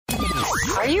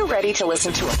Are you ready to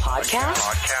listen to a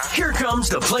podcast? Here comes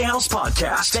the Playhouse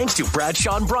Podcast, thanks to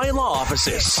Bradshaw and Bryan Law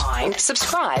Offices. Find,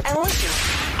 subscribe, and listen.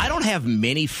 I don't have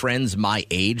many friends my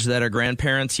age that are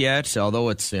grandparents yet, although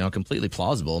it's completely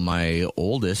plausible. My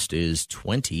oldest is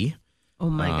 20. Oh,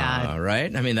 my God.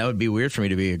 Right? I mean, that would be weird for me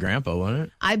to be a grandpa, wouldn't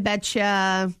it? I bet you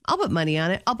I'll put money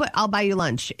on it. I'll buy you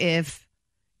lunch if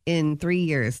in 3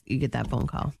 years you get that phone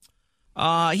call.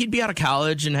 He'd be out of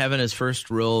college and having his first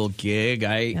real gig.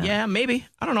 Yeah, maybe.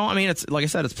 I don't know. I mean, it's like I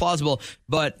said, it's plausible.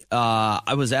 But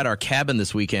I was at our cabin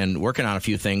this weekend working on a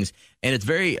few things, and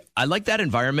I like that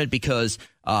environment because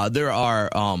there are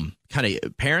kind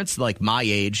of parents like my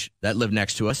age that live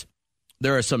next to us.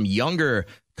 There are some younger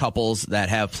couples that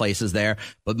have places there,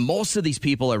 but most of these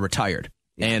people are retired,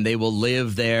 and they will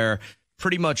live there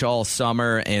pretty much all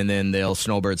summer, and then they'll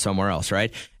snowbird somewhere else,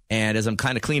 right? And as I'm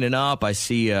kind of cleaning up, I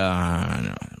see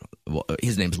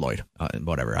his name's Lloyd.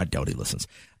 Whatever. I doubt he listens.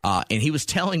 And he was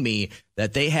telling me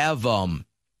that they have I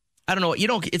don't know.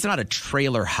 It's not a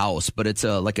trailer house, but it's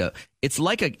it's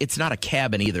not a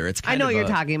cabin either. It's kind I know of what you're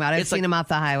talking about. I've seen them off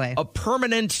the highway. A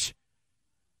permanent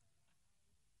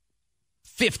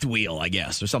fifth wheel, I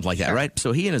guess, or something like that, right?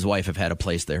 So he and his wife have had a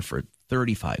place there for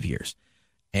 35 years,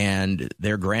 and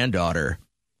their granddaughter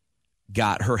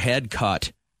got her head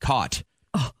caught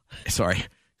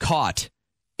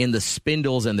in the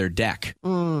spindles in their deck.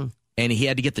 And he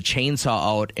had to get the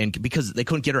chainsaw out because they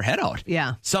couldn't get her head out.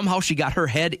 Yeah. Somehow she got her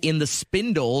head in the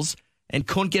spindles and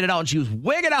couldn't get it out, and she was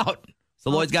wigging out. So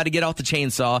Lloyd's got to get out the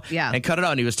chainsaw and cut it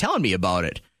out, and he was telling me about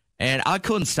it. And I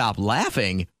couldn't stop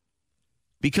laughing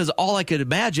because all I could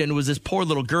imagine was this poor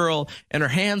little girl and her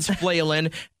hands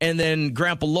flailing, and then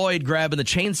Grandpa Lloyd grabbing the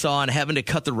chainsaw and having to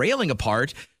cut the railing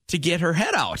apart to get her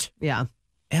head out. Yeah.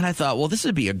 And I thought, well, this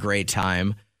would be a great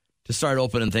time to start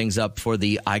opening things up for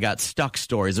the I got stuck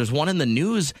stories. There's one in the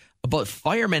news about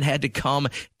firemen had to come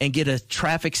and get a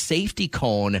traffic safety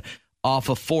cone off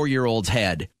a 4-year-old's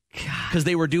head because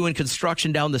they were doing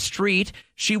construction down the street.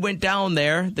 She went down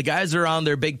there. The guys are on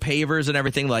their big pavers and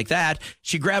everything like that.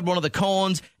 She grabbed one of the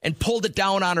cones and pulled it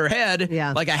down on her head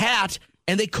like a hat,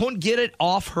 and they couldn't get it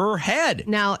off her head.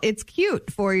 Now, it's cute,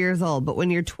 4 years old, but when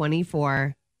you're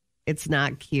 24, it's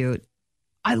not cute.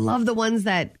 I love the ones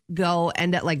that go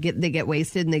end up they get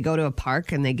wasted and they go to a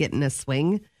park and they get in a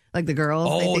swing. Like the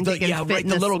girls, they think they can fit in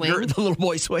the swing. The little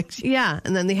boy swings. Yeah,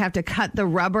 and then they have to cut the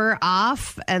rubber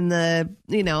off, and they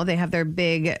have their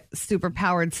big super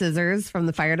powered scissors from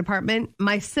the fire department.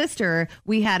 My sister,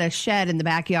 we had a shed in the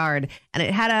backyard, and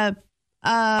it had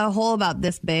a hole about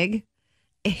this big,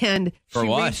 and she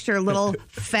reached her little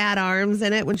fat arms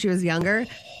in it when she was younger,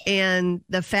 and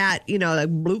the fat, like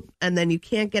bloop, and then you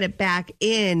can't get it back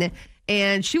in.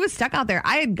 And she was stuck out there.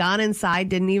 I had gone inside,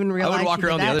 didn't even realize. I would walk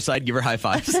around the other side, give her high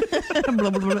fives.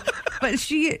 But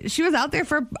she was out there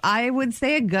for, I would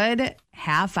say, a good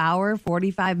half hour,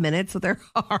 45 minutes with her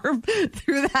arm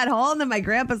through that hole. And then my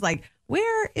grandpa's like,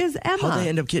 "Where is Emma?" How'd they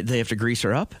end up getting? They have to grease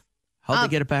her up? How'd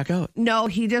they get it back out? No,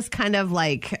 he just kind of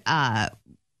I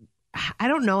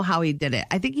don't know how he did it.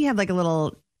 I think he had a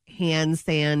little hand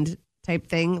sand type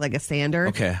thing, like a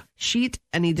sander sheet,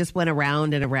 and he just went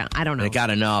around and around. I don't know. It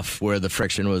got enough where the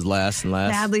friction was less and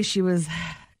less. Sadly, she was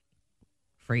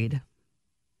freed.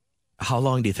 How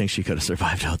long do you think she could have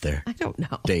survived out there? I don't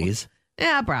know. Days?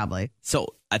 Yeah, probably.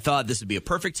 So I thought this would be a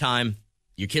perfect time.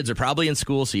 Your kids are probably in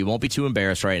school, so you won't be too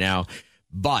embarrassed right now.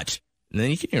 But, and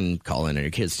then you can even call in on your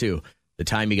kids too. The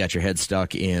time you got your head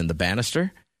stuck in the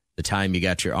banister, the time you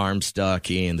got your arm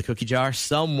stuck in the cookie jar,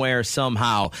 somewhere,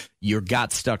 somehow, you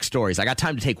got stuck stories. I got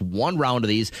time to take one round of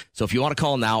these, so if you want to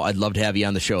call now, I'd love to have you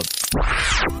on the show.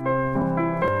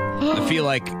 I feel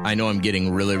like I know I'm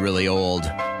getting really, really old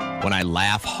when I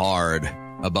laugh hard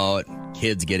about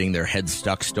kids getting their head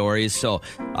stuck stories. So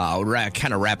we're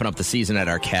kind of wrapping up the season at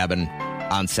our cabin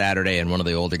on Saturday, and one of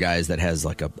the older guys that has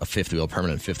a fifth wheel,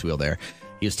 permanent fifth wheel there,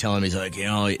 he was telling me, he's like,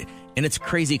 and it's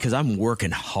crazy because I'm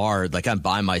working hard. I'm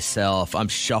by myself. I'm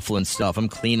shuffling stuff. I'm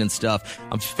cleaning stuff.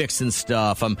 I'm fixing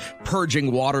stuff. I'm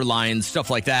purging water lines, stuff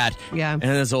like that. Yeah. And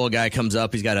this old guy comes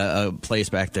up. He's got a place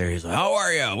back there. He's like, "How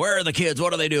are you? Where are the kids?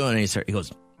 What are they doing?" And he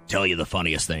goes, "Tell you the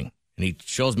funniest thing." And he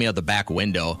shows me out the back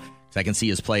window so I can see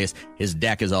his place. His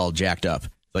deck is all jacked up,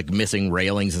 missing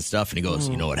railings and stuff. And he goes,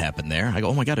 "You know what happened there?" I go,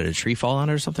 "Oh my God, did a tree fall on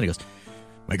it or something?" He goes,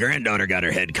 "My granddaughter got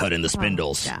her head cut in the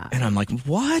spindles." And I'm like,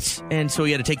 "What?" And so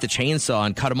he had to take the chainsaw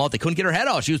and cut them out. They couldn't get her head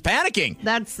out. She was panicking.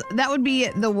 That would be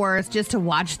the worst, just to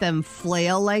watch them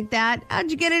flail like that.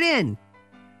 How'd you get it in?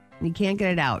 You can't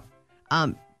get it out.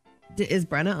 Is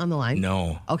Brenna on the line?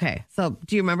 No. Okay. So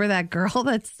do you remember that girl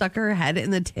that stuck her head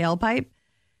in the tailpipe?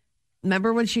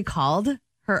 Remember when she called?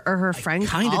 her friend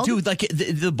Kind of called? do. Like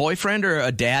the boyfriend or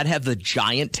a dad have the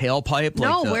giant tailpipe.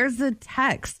 No, like where's the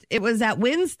text? It was at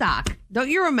Winstock. Don't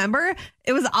you remember?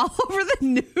 It was all over the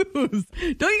news.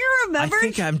 Don't you remember? I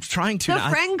think I'm trying to. The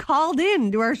friend called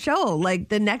in to our show like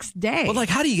the next day. Well, like,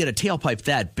 how do you get a tailpipe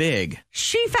that big?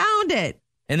 She found it.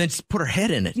 And then just put her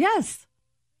head in it. Yes.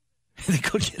 They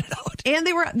go get it out. And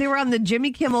they were on the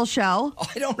Jimmy Kimmel show. Oh,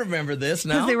 I don't remember this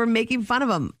now. Because they were making fun of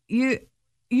him. You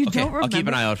don't remember? I'll keep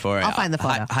an eye out for it. I'll find the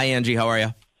photo. Hi, Angie. How are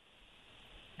you?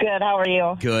 Good. How are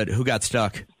you? Good. Who got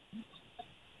stuck?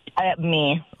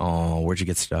 Me. Oh, where'd you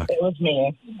get stuck? It was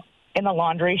me. In the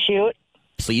laundry chute.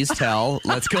 Please tell.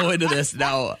 Let's go into this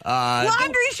now.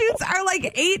 Laundry chutes are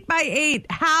like 8x8.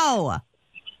 How?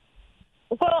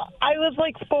 Well, I was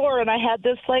like 4, and I had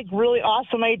this like really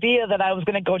awesome idea that I was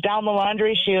going to go down the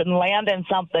laundry chute and land in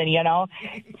something,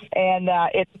 and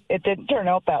it didn't turn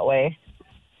out that way.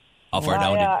 How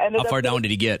far down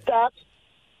did he get?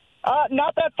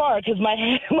 Not that far, because my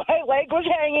leg was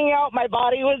hanging out, my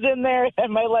body was in there,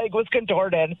 and my leg was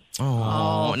contorted.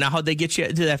 Oh. Now how'd they get you?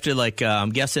 After I'm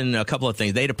guessing a couple of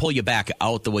things. They had to pull you back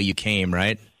out the way you came,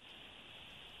 right?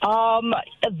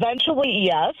 Eventually,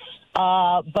 yes.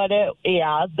 But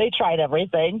they tried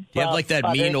everything. Do you have like that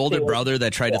mean older brother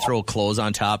that tried to throw clothes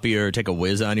on top of you or take a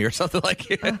whiz on you or something like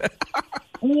that?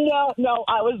 No,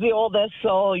 I was the oldest,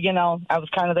 so, I was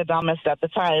kind of the dumbest at the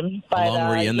time. But, How long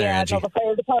were you in there, Angie? So the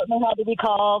fire department had to be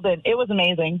called, and it was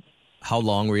amazing. How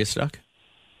long were you stuck?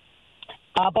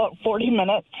 About 40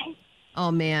 minutes. Oh,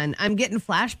 man. I'm getting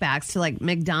flashbacks to like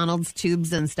McDonald's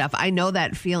tubes and stuff. I know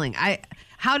that feeling.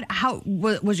 How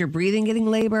was your breathing getting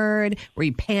labored? Were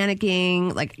you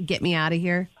panicking? Like, get me out of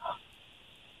here?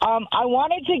 I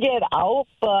wanted to get out,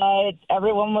 but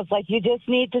everyone was like, you just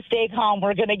need to stay calm.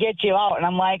 We're going to get you out. And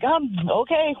I'm like,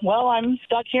 okay, well, I'm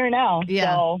stuck here now.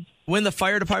 Yeah. So. When the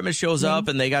fire department shows up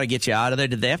and they got to get you out of there,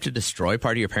 did they have to destroy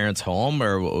part of your parents' home,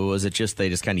 or was it just they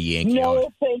just kind of yanked you out?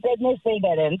 No, thank goodness they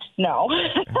didn't. No.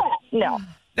 No.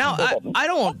 Now,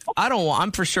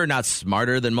 I'm for sure not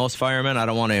smarter than most firemen. I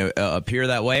don't want to appear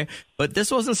that way. But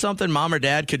this wasn't something mom or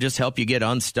dad could just help you get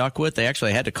unstuck with. They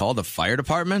actually had to call the fire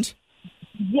department.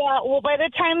 Yeah, well, by the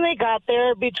time they got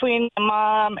there, between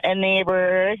mom and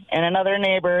neighbor and another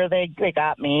neighbor, they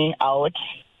got me out.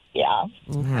 Yeah.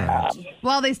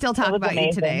 Well, they still talk about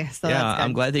you today. So yeah, that's good.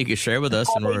 I'm glad that you could share with us.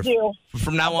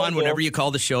 From now on, whenever you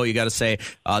call the show, you got to say,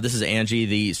 "This is Angie,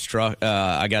 the struck.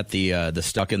 I got the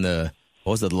stuck in the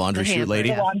what was it, the laundry chute lady."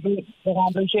 The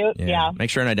laundry chute. Yeah.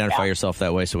 Make sure and identify yourself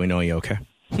that way so we know you. Okay.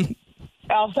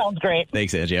 Oh, sounds great.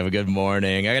 Thanks, Angie. Have a good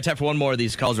morning. I got time for one more of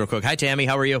these calls real quick. Hi, Tammy.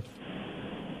 How are you?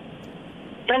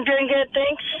 I'm doing good,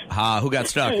 thanks. Who got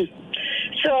stuck?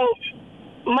 So,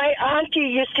 my auntie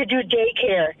used to do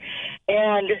daycare,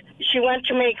 and she went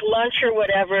to make lunch or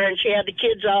whatever, and she had the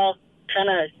kids all kind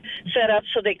of set up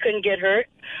so they couldn't get hurt.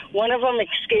 One of them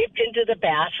escaped into the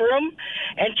bathroom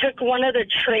and took one of the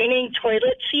training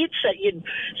toilet seats that you'd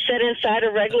set inside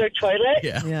a regular toilet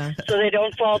so they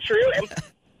don't fall through, and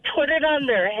put it on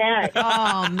their head.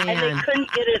 Oh, man. And they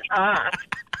couldn't get it off.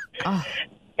 Oh.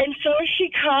 And so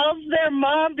she calls their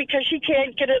mom because she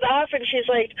can't get it off, and she's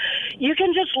like, you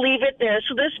can just leave it there.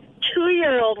 So this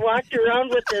 2-year-old walked around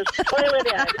with this toilet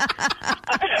head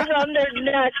around their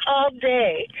neck all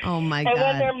day. Oh, my God. And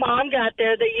when their mom got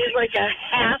there, they used like a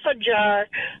half a jar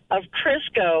of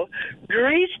Crisco,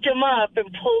 greased him up,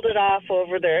 and pulled it off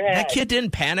over their head. That kid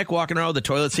didn't panic walking around with the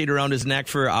toilet seat around his neck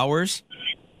for hours?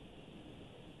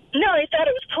 No, he thought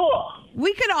it was cool.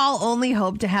 We could all only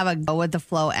hope to have a go with the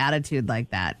flow attitude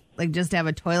like that. Like just have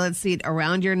a toilet seat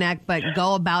around your neck, but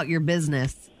go about your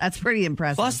business. That's pretty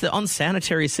impressive. Plus the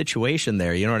unsanitary situation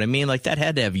there. You know what I mean? Like that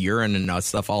had to have urine and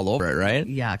stuff all over it, right?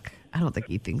 Yuck. I don't think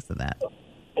he thinks of that.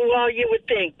 Well, you would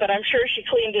think, but I'm sure she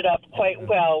cleaned it up quite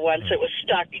well once it was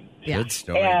stuck. Yeah. Good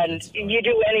story. And you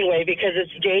do anyway because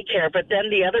it's daycare. But then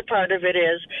the other part of it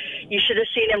is you should have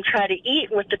seen him try to eat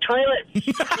with the toilet.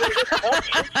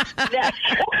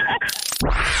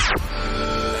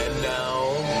 And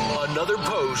now, another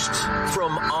post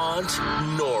from Aunt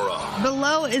Nora.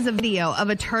 Below is a video of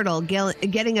a turtle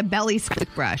getting a belly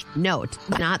squeak brush. Note,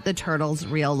 not the turtle's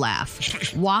real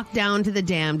laugh. Walked down to the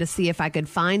dam to see if I could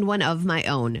find one of my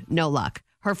own. No luck.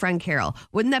 Her friend Carol.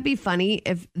 Wouldn't that be funny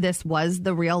if this was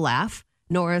the real laugh?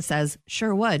 Nora says,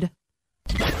 sure would.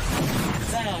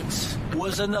 That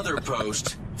was another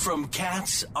post from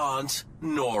Kat's Aunt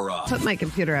Nora. Put my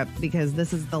computer up because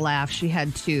this is the laugh she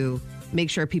had to make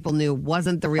sure people knew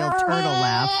wasn't the real turtle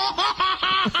laugh.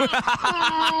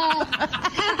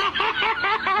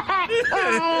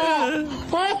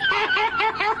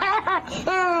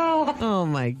 Oh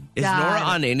my God. Is Nora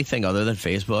on anything other than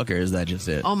Facebook, or is that just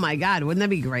it? Oh my God. Wouldn't that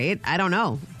be great? I don't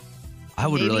know. I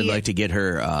would maybe- really like to get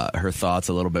her thoughts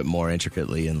a little bit more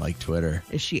intricately in like Twitter.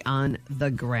 Is she on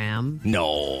the gram?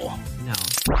 No. No.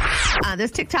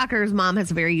 This TikToker's mom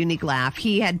has a very unique laugh.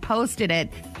 He had posted it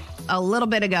a little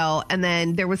bit ago, and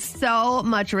then there was so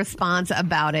much response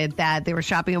about it that they were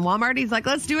shopping in Walmart. He's like,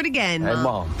 let's do it again. Hey,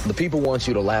 Mom, the people want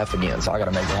you to laugh again, so I got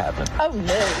to make it happen. Oh,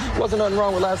 no. Wasn't nothing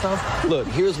wrong with last time. Look,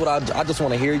 here's what I just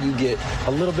want to hear you get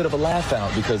a little bit of a laugh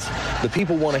out, because the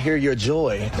people want to hear your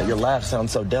joy, that your laugh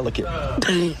sounds so delicate.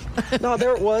 No,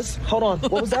 there it was. Hold on.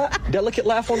 What was that? Delicate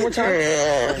laugh one more time?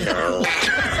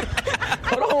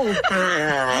 Hold on.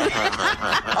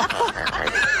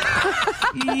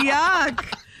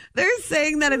 Yuck. They're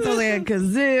saying that it's only a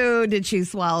kazoo. Did she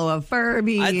swallow a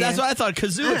Furby? That's what I thought.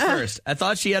 Kazoo at first. I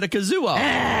thought she had a kazoo out.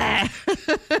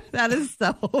 That is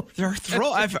so. Her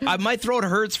throat. My throat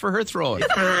hurts for her throat.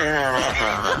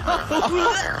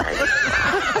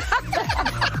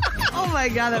 Oh my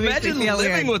God. That makes Imagine me feel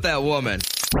living weird. with that woman.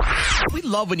 We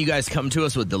love when you guys come to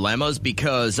us with dilemmas,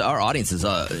 because our audience is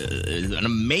an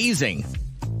amazing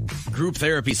group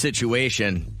therapy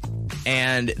situation.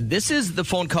 And this is the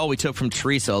phone call we took from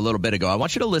Teresa a little bit ago. I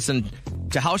want you to listen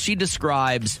to how she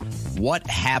describes what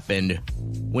happened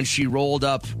when she rolled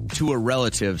up to a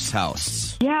relative's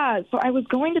house. Yeah, so I was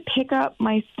going to pick up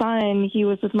my son. He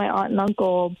was with my aunt and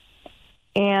uncle,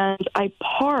 and I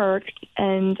parked,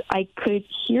 and I could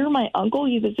hear my uncle.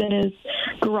 He was in his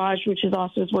garage, which is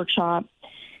also his workshop,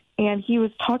 and he was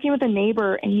talking with a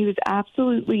neighbor, and he was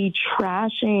absolutely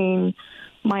trashing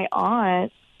my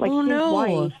aunt, like his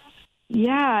wife.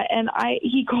 Yeah, and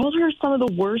he called her some of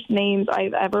the worst names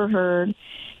I've ever heard.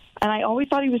 And I always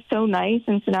thought he was so nice,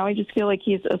 and so now I just feel like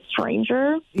he's a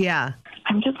stranger. Yeah.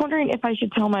 I'm just wondering if I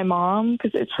should tell my mom,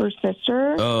 because it's her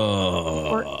sister.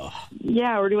 Oh.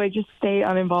 Or do I just stay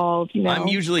uninvolved, you know? I'm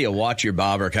usually a watch your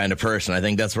bobber kind of person. I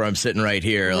think that's where I'm sitting right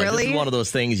here. Like, Really? This is one of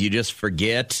those things you just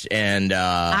forget. And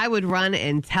I would run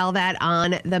and tell that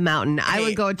on the mountain. I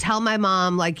would go tell my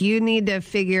mom, like, you need to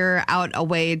figure out a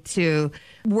way to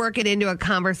work it into a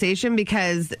conversation,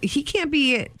 because he can't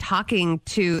be talking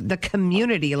to the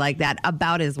community like that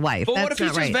about his wife. But That's what if he's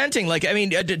not just right. venting? Like, I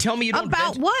mean, tell me you don't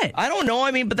About vent. what? I don't know.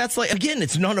 I mean, but that's like, again,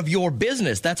 it's none of your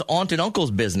business. That's aunt and uncle's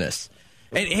business.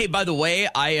 And hey, by the way,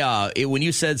 when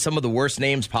you said some of the worst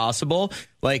names possible,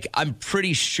 like, I'm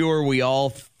pretty sure we all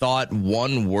thought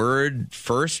one word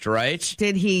first, right?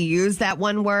 Did he use that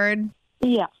one word?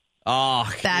 Yeah.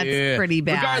 Oh, That's yeah. pretty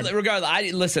bad.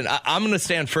 Regardless, I'm going to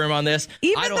stand firm on this.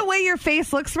 Even the way your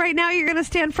face looks right now, you're going to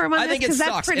stand firm on I this? think it Because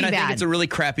that's sucks, pretty and I bad. think it's a really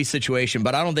crappy situation,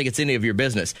 but I don't think it's any of your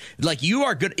business. Like, you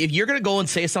are good. If you're going to go and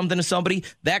say something to somebody,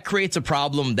 that creates a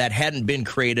problem that hadn't been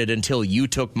created until you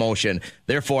took motion.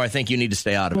 Therefore, I think you need to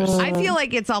stay out of it. I feel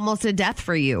like it's almost a death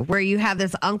for you, where you have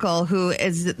this uncle who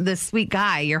is this sweet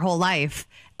guy your whole life,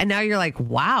 and now you're like,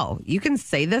 wow, you can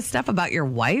say this stuff about your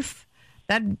wife?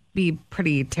 That'd be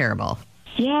pretty terrible.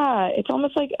 Yeah, it's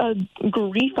almost like a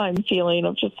grief I'm feeling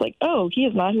of just like, oh, he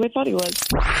is not who I thought he was.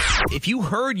 If you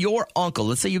heard your uncle,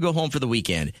 let's say you go home for the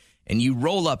weekend, and you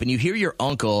roll up and you hear your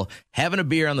uncle having a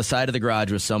beer on the side of the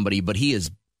garage with somebody, but he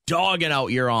is dogging out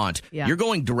your aunt, you're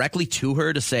going directly to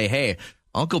her to say, hey,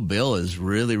 Uncle Bill is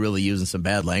really, really using some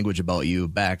bad language about you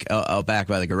back by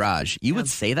the garage. You would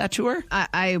say that to her?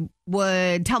 I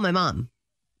would tell my mom.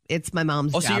 It's my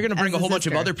mom's job. So you're going to bring as a whole bunch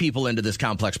of sister. other people into this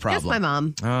complex problem. Just my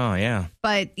mom. Oh, yeah.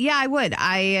 But yeah, I would.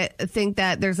 I think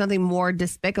that there's nothing more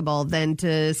despicable than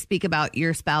to speak about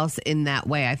your spouse in that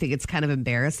way. I think it's kind of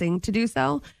embarrassing to do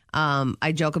so.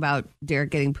 I joke about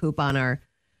Derek getting poop on our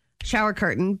shower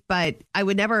curtain, but I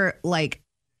would never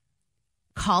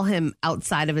call him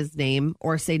outside of his name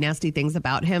or say nasty things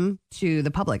about him to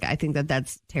the public. I think that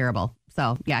that's terrible.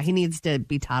 So, yeah, he needs to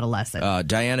be taught a lesson.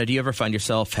 Diana, do you ever find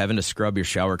yourself having to scrub your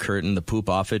shower curtain, the poop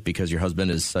off it, because your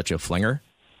husband is such a flinger?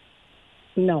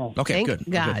 No. Okay, Thank good.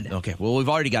 God. Good. Okay, well, we've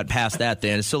already got past that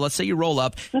then. So let's say you roll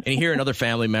up and you hear another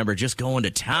family member just going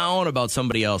to town about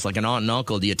somebody else, like an aunt and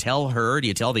uncle. Do you tell her? Do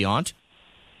you tell the aunt?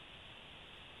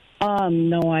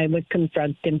 No, I would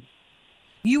confront him.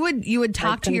 You would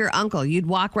talk to your uncle. You'd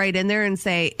walk right in there and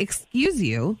say, "Excuse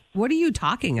you, what are you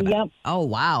talking about?" Yep. Oh,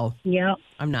 wow. Yeah.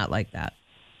 I'm not like that.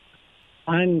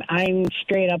 I'm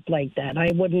straight up like that.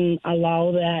 I wouldn't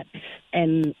allow that,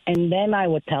 and then I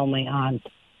would tell my aunt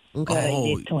what I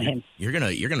did to him. You're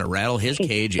gonna rattle his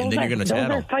cage and then you're gonna Those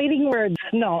tattle. are fighting words.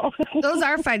 No. Those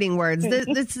are fighting words.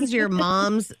 This is your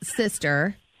mom's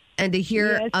sister, and to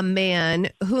hear Yes. a man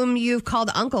whom you've called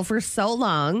uncle for so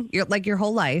long, your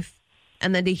whole life,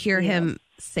 and then to hear him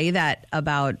say that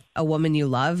about a woman you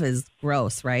love is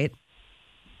gross, right?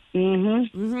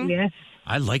 Mm-hmm. Yes.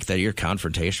 I like that you're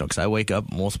confrontational because I wake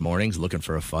up most mornings looking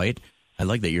for a fight. I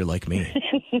like that you're like me.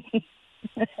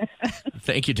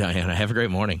 Thank you, Diana. Have a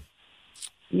great morning.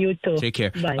 You too. Take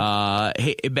care. Bye.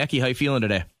 Hey, Becky, how you feeling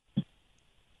today?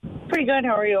 Pretty good.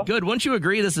 How are you? Good. Wouldn't you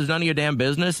agree this is none of your damn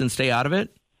business and stay out of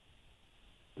it?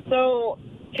 So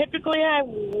typically I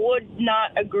would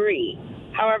not agree.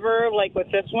 However, like with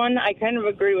this one, I kind of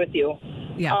agree with you.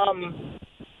 Yeah.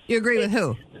 You agree with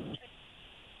who?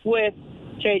 With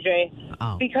JJ.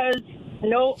 Oh. Because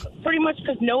pretty much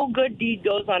because no good deed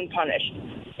goes unpunished.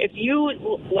 If you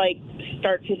like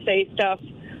start to say stuff,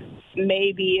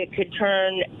 maybe it could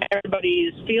turn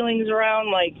everybody's feelings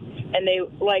around, and they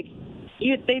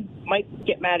might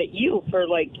get mad at you for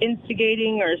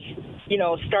instigating or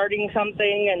starting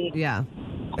something. And yeah.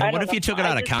 And what if you took it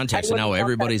out of context and now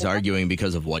everybody's arguing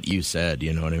because of what you said?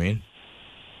 You know what I mean?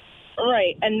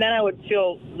 Right. And then I would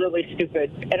feel really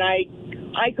stupid. And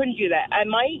I couldn't do that. I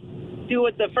might do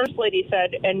what the first lady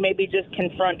said and maybe just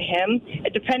confront him,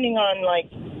 depending on,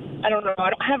 I don't know. I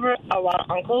don't have a lot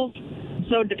of uncles.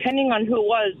 So depending on who it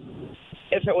was,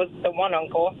 if it was the one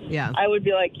uncle, yeah, I would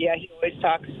be like, yeah, he always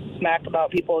talks smack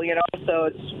about people, so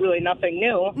it's really nothing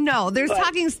new. No, there's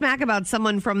talking smack about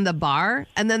someone from the bar,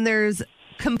 and then there's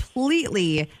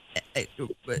completely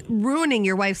ruining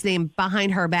your wife's name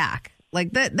behind her back.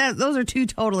 Like that those are two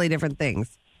totally different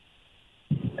things.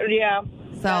 Yeah.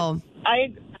 So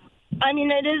I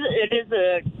mean, it is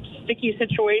a sticky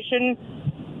situation,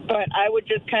 but I would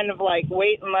just kind of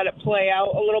wait and let it play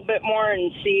out a little bit more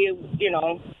and see,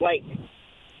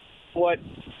 what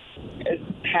is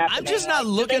happening. I'm just not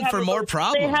looking for more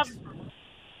problems.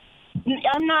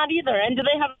 I'm not either. And do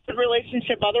they have a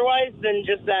relationship otherwise than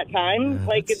just that time?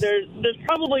 There's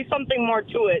probably something more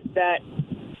to it that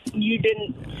you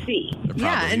didn't see.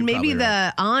 Yeah, and maybe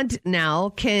the aunt now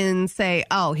can say,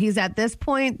 oh, he's at this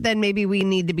point, then maybe we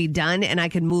need to be done and I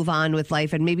can move on with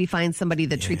life and maybe find somebody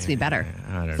that treats me better.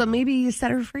 So maybe you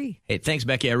set her free. Hey, thanks,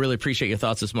 Becky. I really appreciate your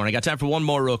thoughts this morning. I got time for one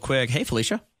more real quick. Hey,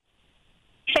 Felicia.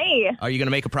 Hey. Are you going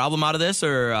to make a problem out of this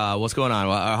or what's going on?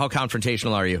 How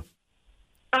confrontational are you?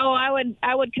 Oh,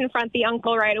 I would confront the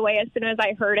uncle right away as soon as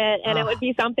I heard it, and it would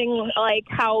be something like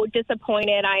how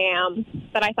disappointed I am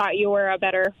that I thought you were a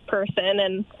better person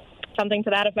and something to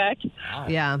that effect.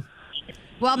 Yeah.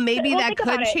 Well, maybe that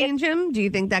could change him. Do you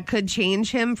think that could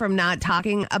change him from not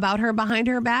talking about her behind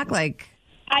her back?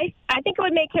 I think it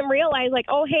would make him realize,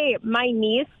 oh, hey, my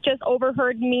niece just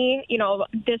overheard me,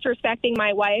 disrespecting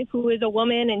my wife, who is a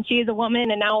woman, and she's a woman,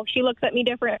 and now she looks at me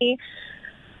differently.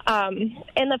 And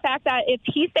the fact that if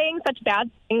he's saying such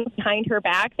bad things behind her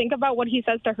back, think about what he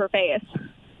says to her face.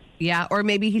 Yeah, or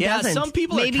maybe he doesn't. Some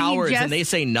people are cowards and they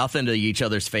say nothing to each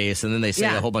other's face and then they say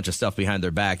a whole bunch of stuff behind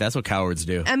their back. That's what cowards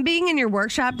do. And being in your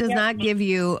workshop does not give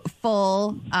you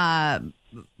full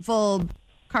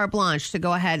carte blanche to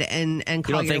go ahead and call your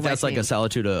You don't think that's like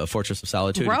name. a fortress of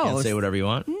solitude? Gross. You can't say whatever you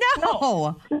want?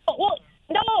 No. Well,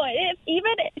 no,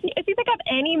 if you pick up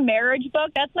any marriage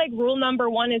book, that's rule number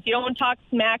one is you don't talk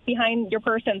smack behind your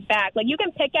person's back. You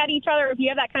can pick at each other if you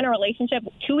have that kind of relationship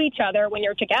to each other when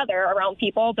you're together around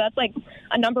people, but that's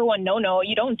a number one no-no.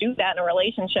 You don't do that in a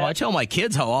relationship. Well, I tell my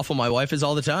kids how awful my wife is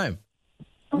all the time.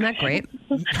 Isn't that great?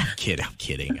 I'm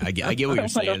kidding. I get what you're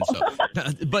saying.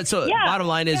 Bottom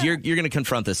line is you're going to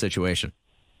confront this situation.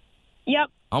 Yep.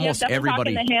 Almost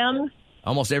everybody. Talking to him.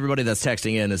 Almost everybody that's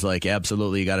texting in is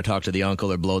absolutely, you got to talk to the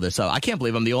uncle or blow this up. I can't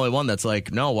believe I'm the only one that's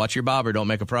no, watch your bobber, don't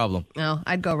make a problem. No,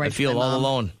 I'd go right I feel all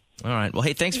alone. All right. Well,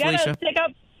 hey, thanks, Felicia.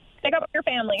 Stick up your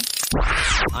family.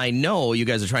 I know you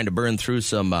guys are trying to burn through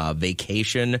some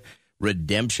vacation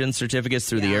redemption certificates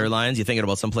through the airlines. You thinking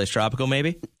about someplace tropical,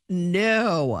 maybe?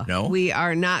 No. No? We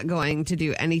are not going to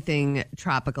do anything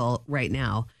tropical right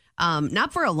now.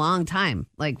 Not for a long time.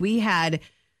 We had...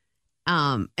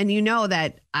 and you know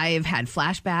that I've had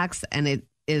flashbacks and it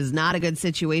is not a good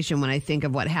situation when I think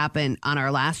of what happened on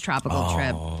our last tropical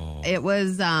trip. It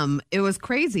was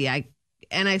crazy.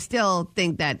 I still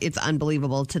think that it's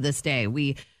unbelievable to this day.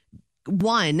 We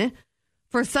won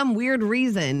for some weird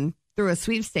reason through a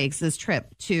sweepstakes this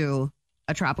trip to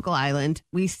a tropical island.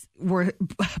 We were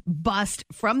bussed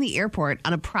from the airport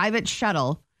on a private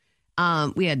shuttle.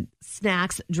 We had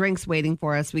snacks, drinks waiting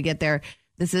for us. We get there.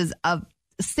 This is a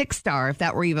 6-star, if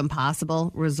that were even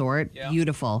possible, resort. Yeah.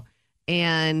 Beautiful.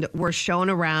 And we're shown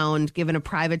around, given a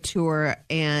private tour.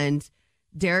 And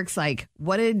Derek's like,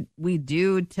 what did we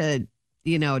do to,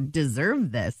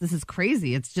 deserve this? This is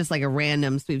crazy. It's just like a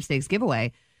random sweepstakes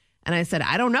giveaway. And I said,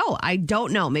 I don't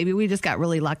know. Maybe we just got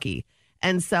really lucky.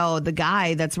 And so the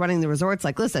guy that's running the resort's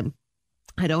like, listen,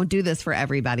 I don't do this for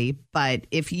everybody, but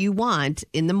if you want,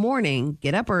 in the morning,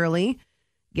 get up early,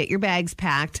 get your bags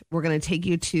packed. We're going to take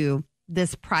you to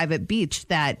this private beach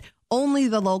that only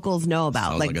the locals know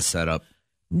about. Sounds like a setup.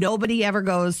 Nobody ever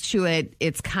goes to it.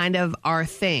 It's kind of our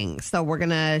thing. So we're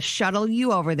going to shuttle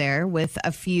you over there with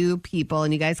a few people,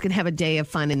 and you guys can have a day of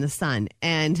fun in the sun.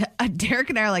 And Derek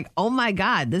and I are like, oh my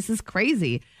God, this is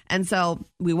crazy. And so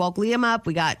we woke Liam up.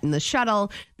 We got in the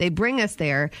shuttle. They bring us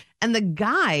there. And the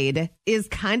guide is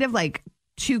kind of like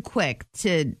too quick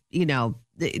to,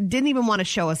 didn't even want to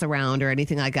show us around or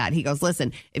anything like that. He goes,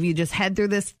 listen, if you just head through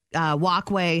this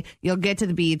walkway, you'll get to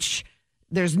the beach.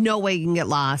 There's no way you can get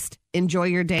lost. Enjoy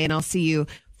your day, and I'll see you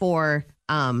for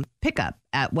pickup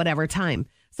at whatever time.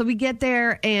 So we get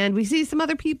there, and we see some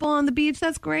other people on the beach.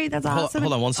 That's great. That's awesome.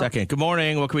 Hold on one second. Good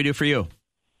morning. What can we do for you?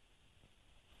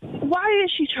 Why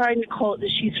is she trying to quote that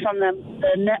she's from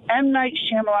the M. Night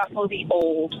Shyamalan movie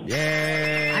Old?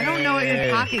 Yay. I don't know what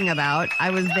you're talking about.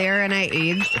 I was there, and I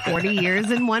aged 40 years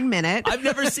in 1 minute. I've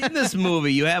never seen this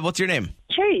movie. You have? What's your name?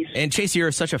 Chase. And Chase,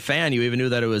 you're such a fan. You even knew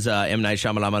that it was M. Night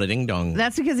Shyamalan Ding Dong.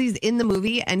 That's because he's in the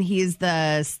movie, and he's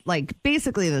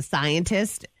basically the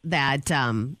scientist that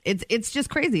it's just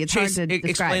crazy. It's Chase, hard to describe.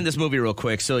 Explain this movie real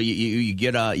quick. So you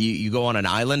get you go on an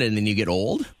island and then you get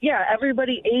old? Yeah,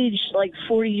 everybody aged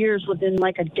 40 years within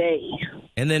a day.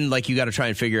 And then you got to try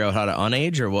and figure out how to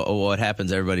unage, or what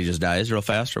happens? Everybody just dies real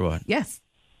fast, or what? Yes,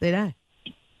 they die.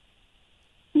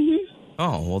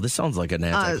 Oh, well, this sounds like an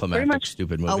anticlimactic,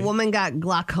 stupid movie. A woman got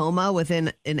glaucoma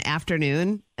within an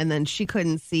afternoon, and then she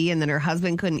couldn't see, and then her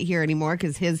husband couldn't hear anymore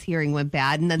because his hearing went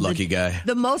bad. And then Lucky guy.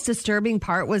 The most disturbing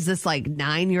part was this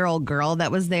 9-year-old girl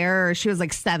that was there. She was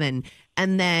 7.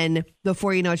 And then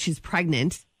before you know it, she's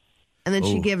pregnant. And then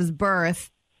she gives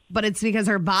birth, but it's because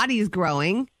her body's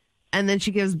growing. And then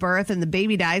she gives birth, and the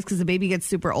baby dies because the baby gets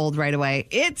super old right away.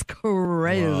 It's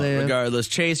crazy. Well, regardless,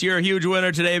 Chase, you're a huge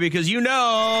winner today because you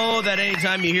know that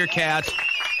anytime you hear Kat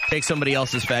take somebody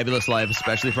else's fabulous life,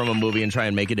 especially from a movie, and try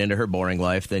and make it into her boring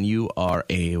life, then you are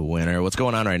a winner. What's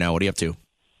going on right now? What are you up to?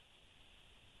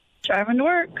 Driving to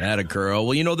work. Atta girl.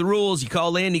 Well, you know the rules. You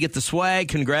call in, you get the swag.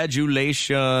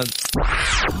 Congratulations.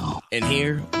 And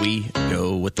here we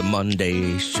go with the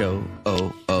Monday show.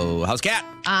 Oh. How's Kat?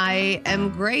 I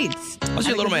am great. How's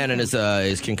your little man and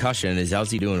his concussion? How's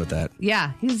he doing with that?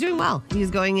 Yeah, he's doing well. He's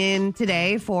going in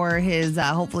today for his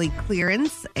hopefully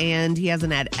clearance, and he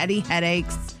hasn't had any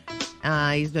headaches.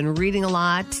 He's been reading a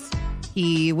lot.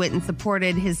 He went and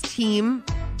supported his team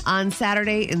on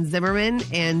Saturday in Zimmerman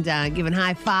and giving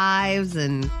high fives,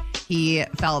 and he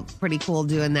felt pretty cool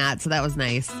doing that. So that was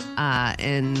nice.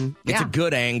 It's a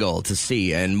good angle to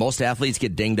see. And most athletes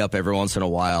get dinged up every once in a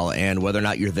while. And whether or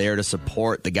not you're there to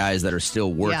support the guys that are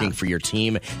still working for your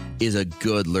team is a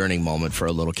good learning moment for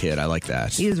a little kid. I like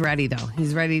that. He's ready, though.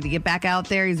 He's ready to get back out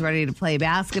there. He's ready to play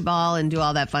basketball and do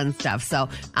all that fun stuff. So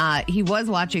he was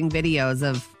watching videos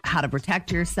of how to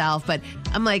protect yourself. But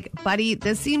I'm like, buddy,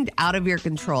 this seemed out of your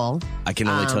control. I can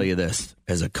only tell you this.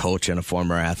 As a coach and a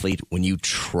former athlete, when you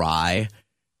try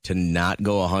to not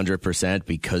go 100%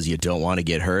 because you don't want to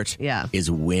get hurt, is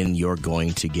when you're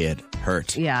going to get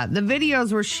hurt. Yeah, the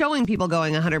videos were showing people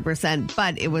going 100%,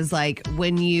 but it was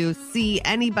when you see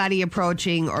anybody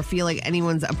approaching or feel like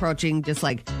anyone's approaching, just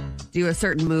do a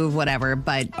certain move, whatever.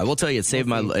 But I will tell you, it saved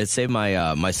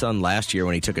my son last year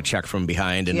when he took a check from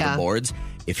behind into the boards.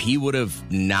 If he would have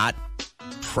not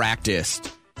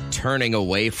practiced turning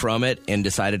away from it and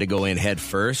decided to go in head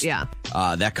first,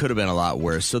 that could have been a lot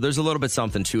worse. So there's a little bit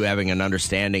something to having an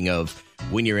understanding of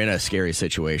when you're in a scary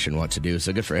situation, what to do.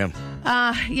 So good for him.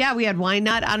 We had Wine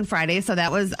Nut on Friday, so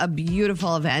that was a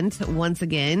beautiful event. Once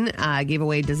again, gave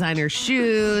away designer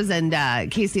shoes, and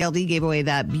KCLD gave away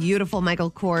that beautiful Michael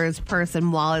Kors purse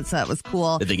and wallet, so that was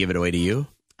cool. Did they give it away to you?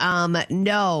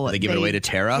 No. Did they give it away to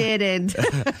Tara? Didn't.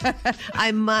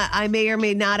 I may or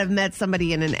may not have met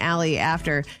somebody in an alley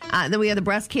after. Then we had the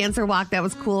breast cancer walk. That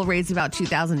was cool. Raised about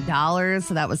 $2,000.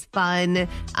 So that was fun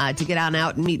to get on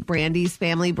out and meet Brandy's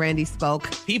family. Brandy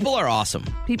spoke. People are awesome.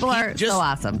 People are so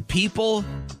awesome. People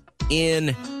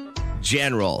in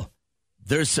general.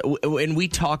 And we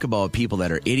talk about people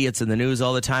that are idiots in the news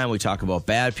all the time. We talk about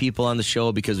bad people on the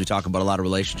show because we talk about a lot of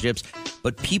relationships.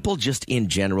 But people just in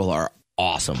general are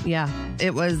awesome. Yeah,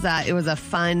 it was a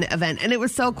fun event, and it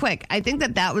was so quick. I think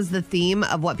that was the theme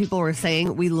of what people were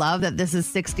saying. We love that this is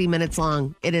 60 minutes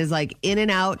long. It is in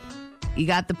and out. You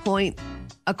got the point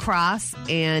across,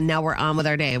 and now we're on with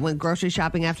our day. I went grocery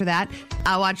shopping after that.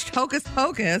 I watched Hocus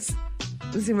Pocus.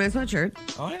 You see my sweatshirt?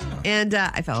 Oh, yeah. And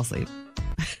I fell asleep.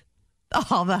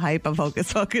 All the hype of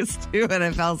Hocus Pocus, too, and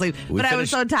I fell asleep. But I was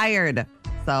so tired.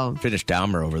 So Finished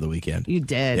Dahmer over the weekend. you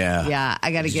did. Yeah.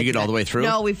 I got to Did get you get to all that. the way through?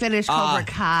 No, we finished Cobra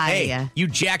Kai. Hey, you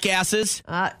jackasses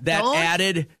that don't-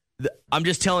 added. I'm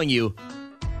just telling you.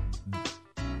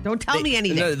 Don't tell me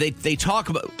anything. No, they talk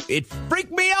about it.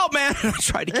 Freaked me out, man. I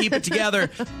tried to keep it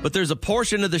together, but there's a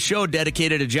portion of the show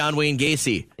dedicated to John Wayne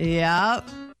Gacy. Yeah.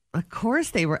 Of course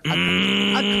they were.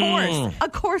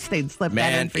 Of course they'd slip that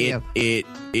in Man, for you.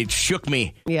 it shook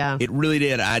me. Yeah. It really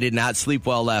did. I did not sleep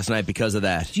well last night because of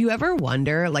that. Do you ever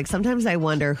wonder, like sometimes I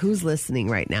wonder who's listening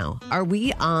right now? Are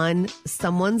we on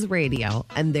someone's radio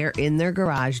and they're in their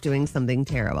garage doing something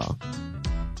terrible?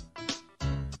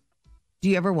 Do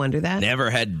you ever wonder that? Never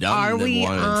had done Are we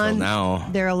one on until now.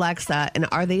 their Alexa and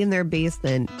are they in their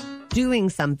basement doing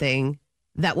something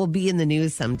that will be in the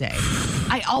news someday?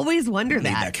 I always wonder Need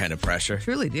that. that kind of pressure.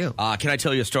 Truly do. Can I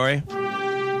tell you a story? Please.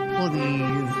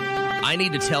 I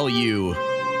need to tell you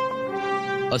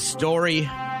a story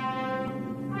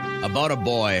about a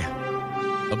boy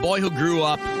who grew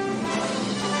up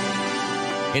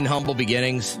in humble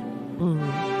beginnings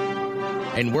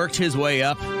and worked his way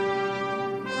up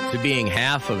to being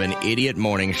half of an idiot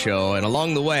morning show. And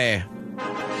along the way,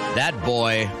 that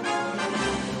boy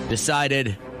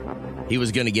decided he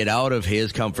was going to get out of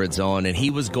his comfort zone and he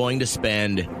was going to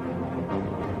spend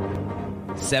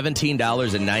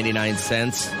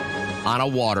 $17.99 on a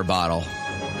water bottle.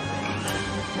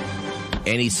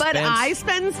 And But I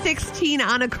spend $16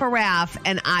 on a carafe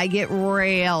and I get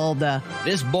railed.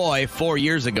 This boy, 4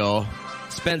 years ago,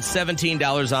 spent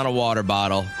 $17 on a water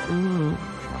bottle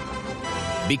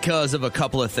because of a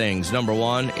couple of things. Number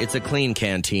one, it's a clean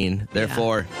canteen.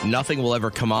 Therefore, nothing will ever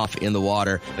come off in the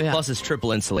water. Yeah. Plus, it's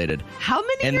triple insulated. How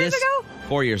many years ago?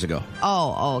 4 years ago.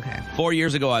 Oh, okay. 4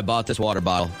 years ago, I bought this water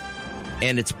bottle.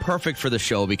 And it's perfect for the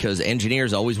show because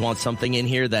engineers always want something in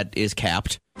here that is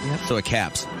capped. Yep. So it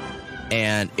caps.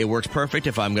 And it works perfect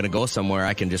if I'm going to go somewhere.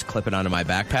 I can just clip it onto my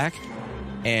backpack.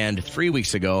 And 3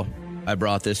 weeks ago, I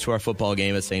brought this to our football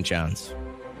game at St. John's.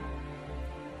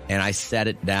 And I set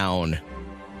it down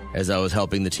as I was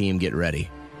helping the team get ready.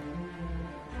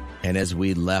 And as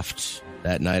we left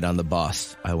that night on the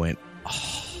bus, I went,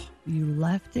 You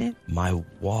left it? my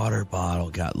water bottle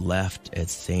got left at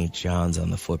St. John's on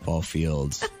the football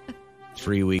fields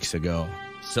 3 weeks ago.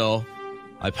 So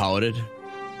I pouted.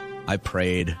 I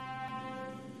prayed.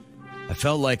 I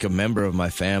felt like a member of my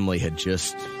family had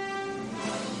just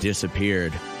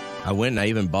disappeared. I went and I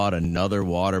even bought another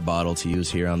water bottle to use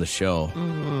here on the show.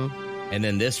 And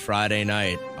then this Friday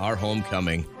night, our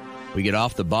homecoming, we get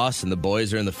off the bus and the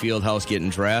boys are in the field house getting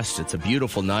dressed. It's a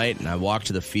beautiful night, and I walk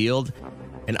to the field,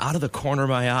 and out of the corner of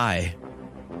my eye,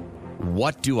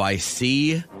 what do I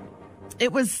see?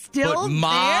 It was still But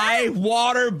my there?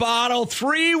 water bottle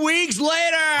 3 weeks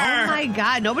later. Oh, my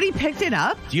God. Nobody picked it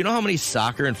up? Do you know how many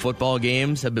soccer and football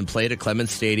games have been played at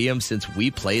Clemens Stadium since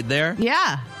we played there?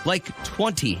 Yeah. Like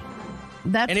 20.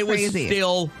 That's And it crazy. was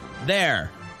still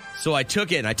there. So I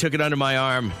took it, and I took it under my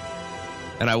arm,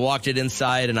 and I walked it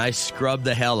inside, and I scrubbed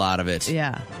the hell out of it.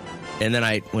 Yeah. And then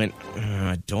I went,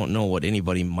 I don't know what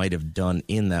anybody might have done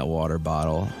in that water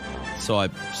bottle. So I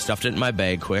stuffed it in my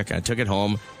bag quick. I took it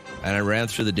home, and I ran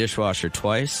through the dishwasher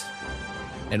twice.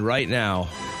 And right now,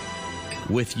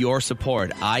 with your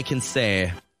support, I can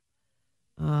say,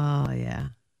 Oh, yeah.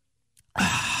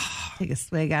 Take a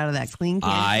swig out of that clean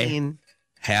canteen.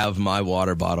 have my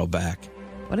water bottle back.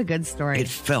 What a good story. It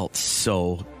felt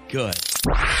so good.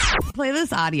 Play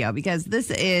this audio because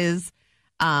this is,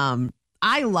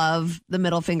 I love the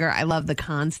middle finger. I love the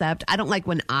concept. I don't like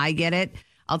when I get it.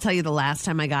 I'll tell you the last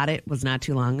time I got it was not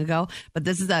too long ago, but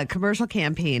this is a commercial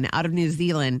campaign out of New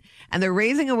Zealand, and they're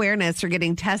raising awareness for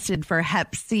getting tested for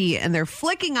Hep C, and they're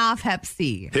flicking off Hep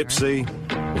C. Hep C,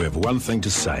 we have one thing to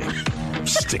say.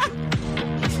 Stick it.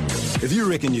 If you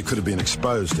reckon you could have been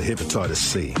exposed to hepatitis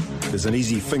C, there's an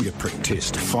easy finger prick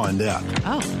test to find out.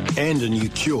 Oh. And a new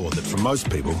cure that for most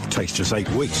people takes just 8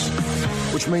 weeks.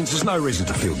 Which means there's no reason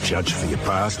to feel judged for your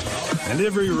past, and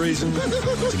every reason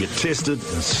to get tested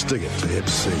and stick it to Hep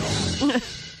C.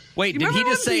 Wait, You did he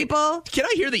remember just when say, people- can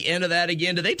I hear the end of that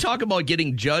again? Did they talk about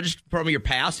getting judged from your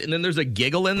past and then there's a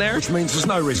giggle in there? Which means there's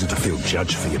no reason to feel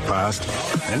judged for your past,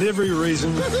 and every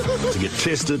reason to get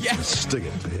tested and stick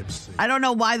it to Hep C. I don't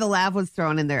know why the laugh was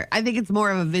thrown in there. I think it's more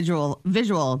of a visual.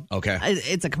 Okay.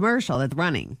 It's a commercial that's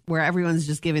running where everyone's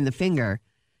just giving the finger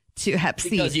to Hep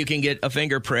C. Because you can get a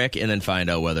finger prick and then find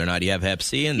out whether or not you have Hep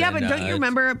C. And Yeah, then, but don't you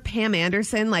remember Pam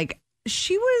Anderson? Like,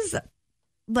 she was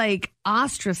like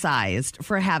ostracized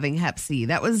for having Hep C.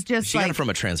 That was just She got it from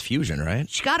a transfusion, right?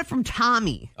 she got it from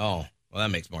Tommy. Oh, well,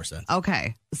 that makes more sense.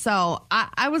 Okay. So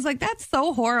I was like, that's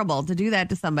so horrible to do that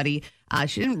to somebody.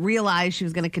 She didn't realize she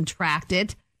was going to contract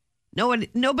it.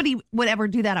 Nobody would ever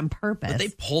do that on purpose. But they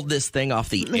pulled this thing off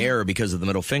the air because of the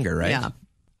middle finger, right? Yeah.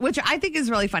 Which I think is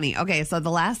really funny. Okay, so the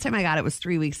last time I got it was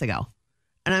 3 weeks ago.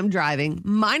 And I'm driving,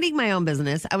 minding my own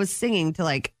business. I was singing to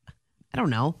I don't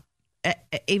know,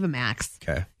 Ava Max.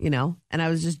 Okay. And I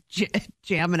was just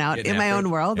jamming out Getting in my after own it.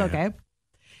 world. Yeah. Okay.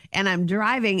 And I'm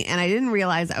driving and I didn't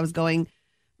realize I was going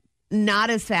not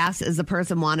as fast as the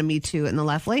person wanted me to in the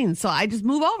left lane. So I just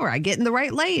move over. I get in the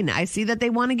right lane. I see that they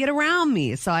want to get around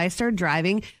me. So I start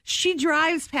driving. She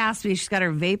drives past me. She's got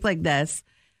her vape like this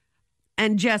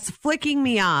and just flicking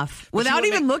me off without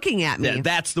even looking at me. Yeah,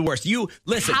 that's the worst. You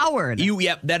listen. Coward.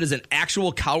 That is an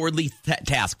actual cowardly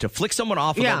task to flick someone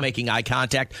off without making eye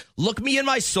contact. Look me in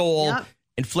my soul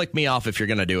and flick me off if you're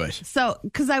going to do it. So,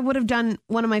 because I would have done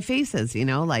one of my faces,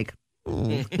 or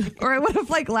I would have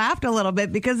laughed a little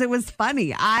bit because it was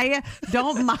funny. I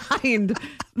don't mind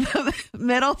the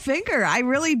middle finger. I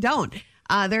really don't.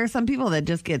 There are some people that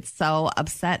just get so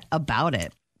upset about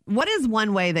it. What is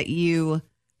one way that you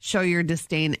show your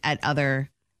disdain at other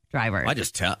drivers? I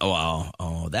just tell.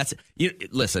 That's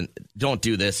listen. Don't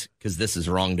do this because this is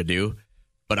wrong to do.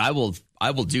 But I will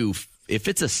do if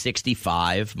it's a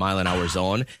 65 mile an hour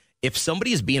zone. If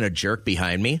somebody is being a jerk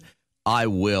behind me, I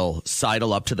will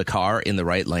sidle up to the car in the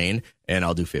right lane, and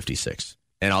I'll do 56.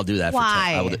 And I'll do that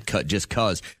for just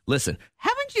cause. Listen.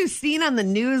 Haven't you seen on the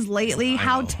news lately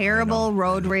how terrible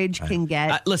road rage can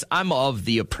get? Listen, I'm of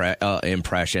the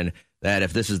impression that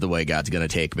if this is the way God's going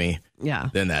to take me,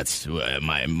 then that's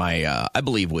my I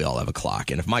believe we all have a clock.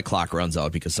 And if my clock runs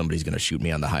out because somebody's going to shoot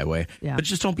me on the highway, but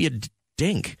just don't be a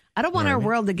dink. I don't want our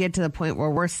world to get to the point where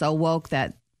we're so woke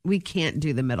that we can't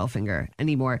do the middle finger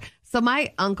anymore. So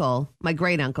my uncle, my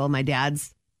great uncle, my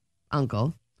dad's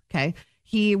uncle, okay,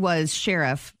 he was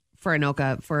sheriff for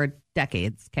Anoka for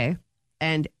decades, okay?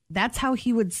 And that's how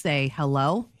he would say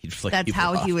hello. That's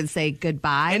how he would say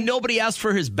goodbye. And nobody asked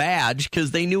for his badge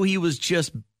because they knew he was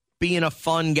just being a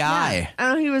fun guy. Yeah.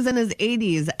 I know he was in his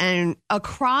 80s, and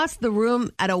across the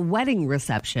room at a wedding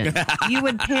reception, you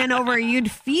would pan over, you'd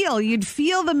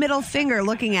feel the middle finger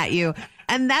looking at you.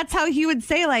 And that's how he would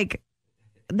say,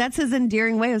 that's his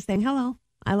endearing way of saying, hello,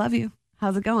 I love you.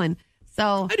 How's it going?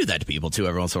 So I do that to people, too.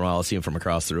 Every once in a while, I'll see them from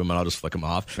across the room, and I'll just flick them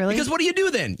off. Really? Because what do you do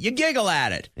then? You giggle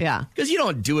at it. Yeah. Because you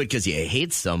don't do it because you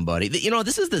hate somebody.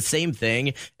 This is the same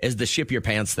thing as the ship your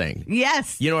pants thing.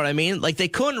 Yes. You know what I mean? They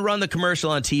couldn't run the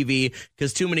commercial on TV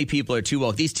because too many people are too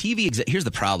woke. These TV here's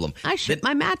the problem. I ship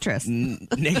my mattress.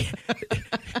 Network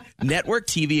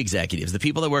TV executives, the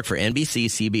people that work for NBC,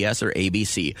 CBS, or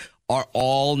ABC, are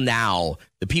all now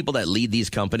the people that lead these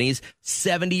companies,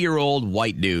 70-year-old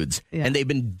white dudes. Yeah. And they've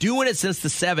been doing it since the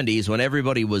 70s when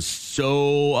everybody was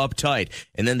so uptight.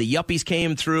 And then the yuppies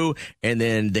came through, and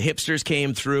then the hipsters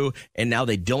came through, and now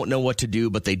they don't know what to do,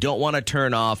 but they don't want to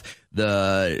turn off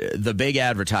the big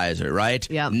advertiser, right?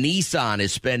 Yeah. Nissan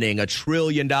is spending $1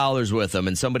 trillion with them,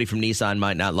 and somebody from Nissan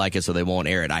might not like it, so they won't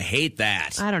air it. I hate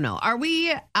that. I don't know. Are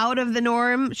we out of the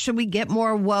norm? Should we get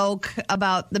more woke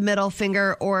about the middle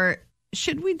finger, or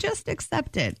should we just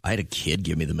accept it? I had a kid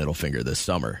give me the middle finger this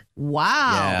summer.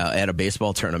 Wow. Yeah, at a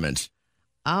baseball tournament.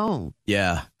 Oh.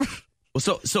 Yeah.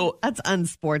 Well, so that's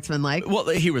unsportsmanlike. Well,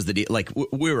 here was the deal.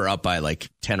 We were up by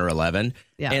 10 or 11.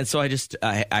 Yeah. And so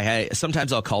I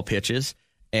sometimes I'll call pitches,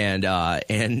 and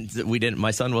we didn't.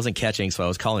 My son wasn't catching, so I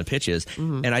was calling pitches,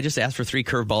 and I just asked for 3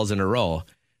 curveballs in a row.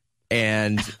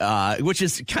 And which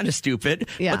is kind of stupid.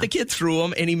 Yeah. But the kid threw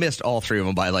them, and he missed all 3 of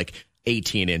them by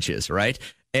 18 inches, right?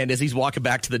 And as he's walking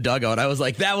back to the dugout, I was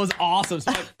like, that was awesome.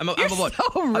 So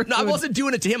I wasn't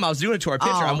doing it to him. I was doing it to our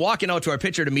pitcher. I'm walking out to our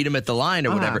pitcher to meet him at the line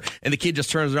or whatever. And the kid just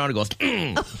turns around and goes,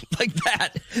 like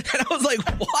that. And I was like,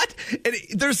 what? And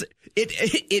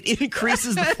it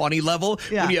increases the funny level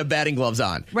when you have batting gloves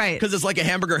on. Right. Because it's like a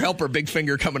hamburger helper, big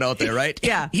finger coming out there, right?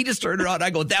 Yeah. He just turned around and I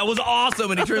go, that was awesome.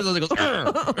 And he turns around and goes,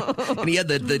 and he had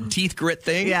the teeth grit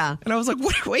thing. Yeah. And I was like,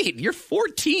 wait, you're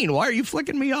 14. Why are you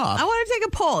flicking me off? I want to take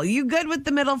a poll. You good with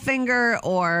the middle finger,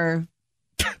 or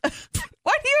why do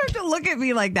you have to look at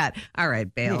me like that? All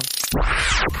right, bail.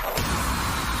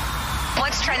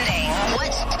 What's trending?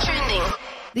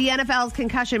 The NFL's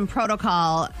concussion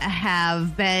protocol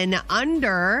have been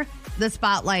under the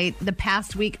spotlight the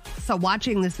past week, so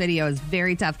watching this video is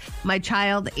very tough. My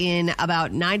child in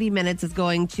about 90 minutes is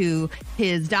going to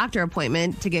his doctor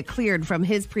appointment to get cleared from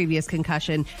his previous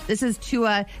concussion. This is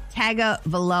Tua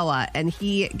Tagovailoa, and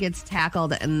he gets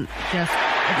tackled and just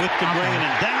with the brain,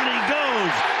 and down he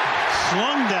goes,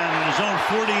 slung down in his own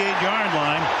 48-yard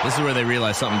line. This is where they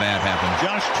realize something bad happened.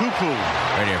 Josh Tupu.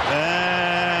 Right here.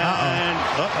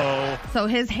 Uh-oh. So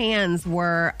his hands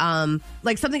were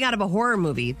like something out of a horror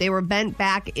movie. They were bent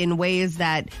back in ways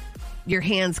that your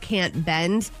hands can't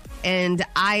bend. And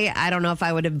I don't know if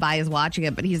I would advise watching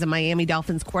it, but he's a Miami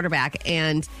Dolphins quarterback.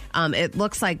 And it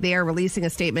looks like they are releasing a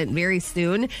statement very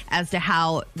soon as to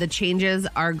how the changes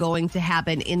are going to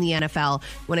happen in the NFL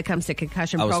when it comes to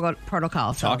concussion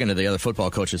protocol. Talking to the other football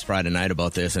coaches Friday night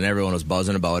about this, and everyone was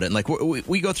buzzing about it. And like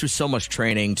we go through so much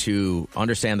training to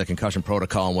understand the concussion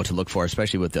protocol and what to look for,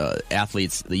 especially with the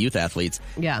athletes, the youth athletes.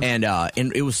 Yeah. And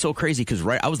it was so crazy because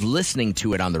I was listening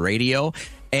to it on the radio.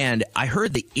 And I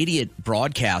heard the idiot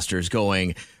broadcasters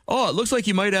going, "Oh, it looks like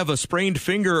you might have a sprained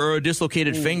finger or a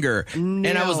dislocated finger." No.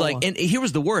 And I was like, and here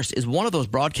was the worst, is one of those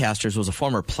broadcasters was a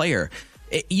former player.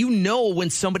 You know when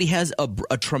somebody has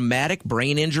a traumatic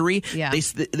brain injury,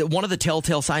 one of the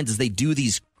telltale signs is they do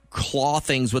these claw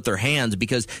things with their hands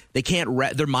because they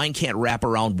can't their mind can't wrap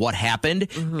around what happened.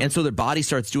 And so their body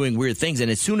starts doing weird things. And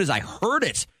as soon as I heard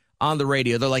it on the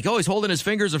radio, they're like, "Oh, he's holding his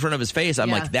fingers in front of his face." I'm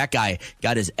like, that guy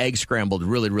got his egg scrambled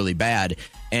really, really bad.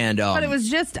 And but it was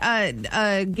just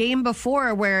a game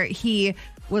before where he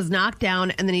was knocked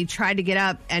down and then he tried to get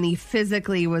up and he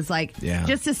physically was like,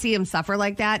 just to see him suffer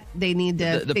like that, they need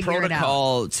to the figure it out.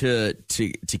 protocol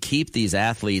to keep these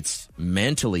athletes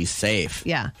mentally safe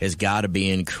has got to be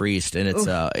increased. And it's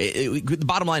the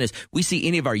bottom line is we see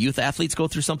any of our youth athletes go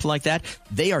through something like that,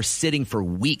 they are sitting for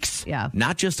weeks,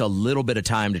 not just a little bit of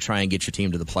time to try and get your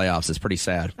team to the playoffs. It's pretty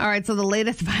sad. All right, so the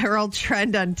latest viral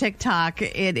trend on TikTok,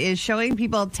 it is showing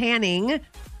people tanning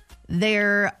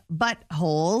their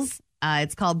buttholes.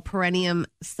 It's called perineum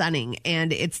sunning,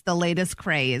 and it's the latest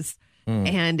craze.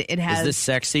 And it has. Is this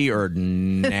sexy or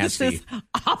nasty? This is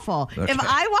awful. Okay. If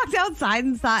I walked outside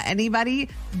and saw anybody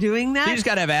doing that, you just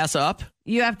got to have ass up.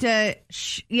 You have to,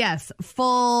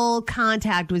 full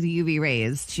contact with UV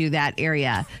rays to that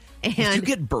area. And you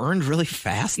get burned really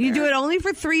fast there? You do it only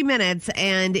for 3 minutes,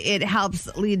 and it helps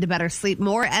lead to better sleep,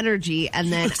 more energy,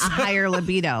 and then a higher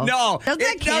libido. No, doesn't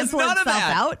that cancel itself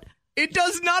out? It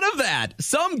does none of that.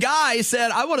 Some guy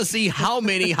said, "I want to see how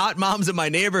many hot moms in my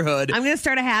neighborhood." I'm going to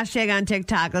start a hashtag on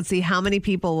TikTok. Let's see how many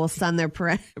people will sun their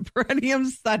perineum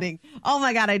sunning. Oh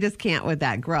my God, I just can't with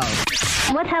that. Gross.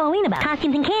 What's Halloween about?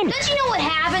 Costumes and candy. Don't you know what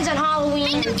happens on Halloween?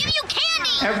 Make them give you candy.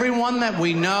 Everyone that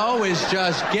we know is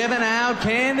just giving out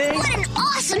candy. What an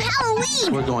awesome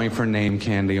Halloween. We're going for name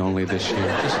candy only this year.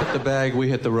 Just hit the bag, we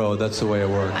hit the road. That's the way it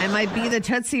works. I might be the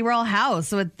Tootsie Roll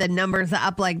house with the numbers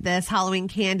up like this. Halloween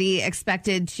candy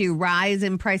expected to rise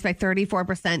in price by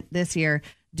 34% this year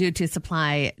due to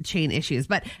supply chain issues.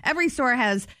 But every store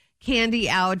has candy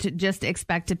out. Just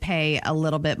expect to pay a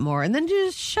little bit more. And then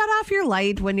just shut off your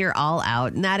light when you're all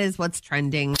out. And that is what's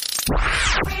trending.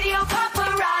 Radio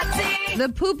Paparazzi. The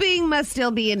pooping must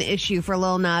still be an issue for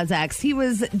Lil Nas X. He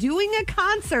was doing a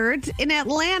concert in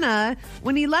Atlanta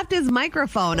when he left his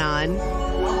microphone on.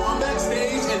 I'm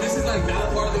backstage, and this is like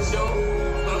not a part of the show,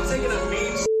 but I'm taking a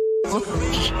mean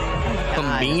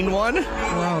A mean one?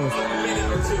 Gross.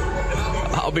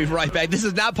 I'll be right back. This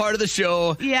is not part of the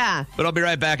show. Yeah. But I'll be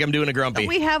right back. I'm doing a grumpy.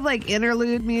 We have like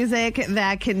interlude music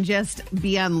that can just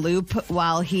be on loop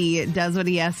while he does what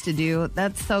he has to do.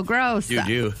 That's so gross. You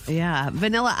do. Yeah.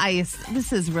 Vanilla Ice.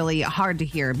 This is really hard to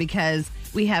hear because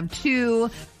we have two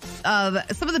of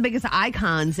some of the biggest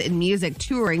icons in music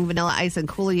touring, Vanilla Ice and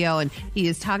Coolio, and he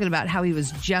is talking about how he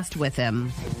was just with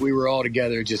him. We were all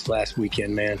together just last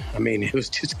weekend, man. I mean, it was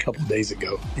just a couple days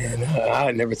ago, and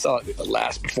I never thought that the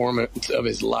last performance of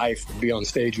his life would be on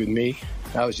stage with me.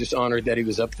 I was just honored that he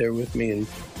was up there with me, and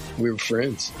we were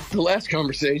friends. The last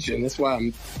conversation, that's why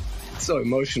I'm so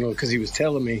emotional, because he was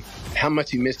telling me how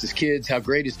much he missed his kids, how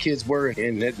great his kids were,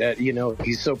 and that you know,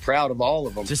 he's so proud of all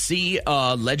of them. To see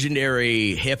a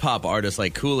legendary hip-hop artist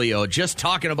like Coolio just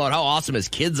talking about how awesome his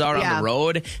kids are on the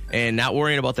road and not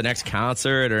worrying about the next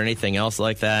concert or anything else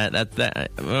like that,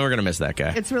 we're going to miss that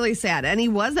guy. It's really sad. And he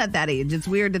was at that age. It's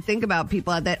weird to think about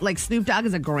people at that, like Snoop Dogg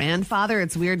is a grandfather.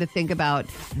 It's weird to think about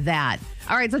that.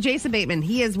 All right, so Jason Bateman,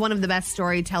 he is one of the best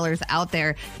storytellers out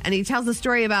there, and he tells a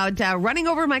story about running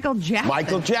over Michael Jackson.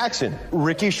 Michael Jackson.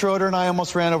 Ricky Schroeder and I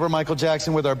almost ran over Michael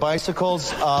Jackson with our bicycles.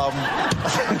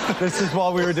 This is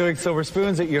while we were doing Silver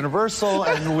Spoons at Universal,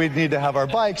 and we'd need to have our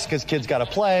bikes because kids got to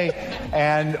play.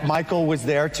 And Michael was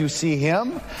there to see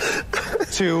him.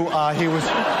 I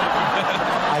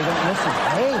don't listen.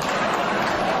 Hey.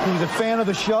 He's a fan of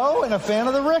the show and a fan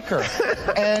of the Ricker.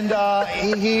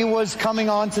 And he was coming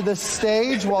onto the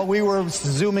stage while we were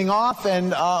zooming off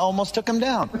and almost took him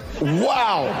down.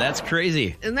 Wow. That's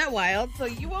crazy. Isn't that wild? So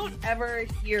you won't ever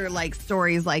hear like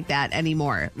stories like that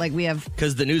anymore. Like we have,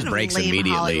 because the news breaks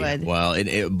immediately. Hollywood. Well,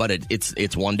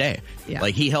 it's one day. Yeah.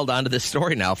 Like he held on to this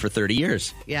story now for 30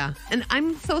 years. Yeah, and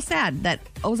I'm so sad that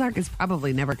Ozark is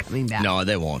probably never coming back. No,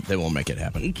 they won't. They won't make it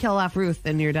happen. You kill off Ruth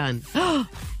and you're done.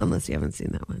 Unless you haven't seen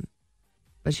that one.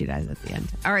 But she dies at the end.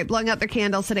 All right, blowing out their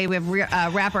candles today. We have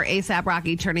rapper A$AP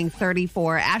Rocky turning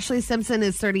 34. Ashley Simpson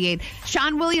is 38.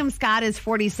 Sean William Scott is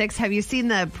 46. Have you seen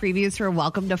the previews for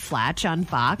Welcome to Flatch on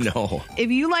Fox? No.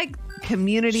 If you like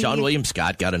Community, Sean William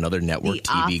Scott got another network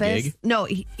TV gig? No,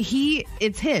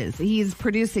 it's his. He's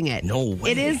producing it. No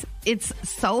way. It's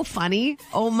so funny.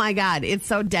 Oh my God. It's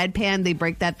so deadpan. They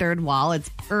break that third wall. It's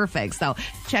perfect. So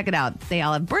check it out. They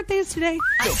all have birthdays today.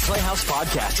 The Playhouse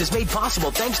Podcast is made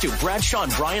possible thanks to Bradshaw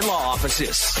and Bryan Law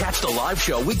Offices. Catch the live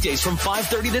show weekdays from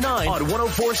 5:30 to 9 on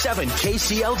 104.7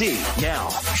 KCLD. Now,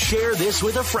 share this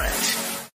with a friend.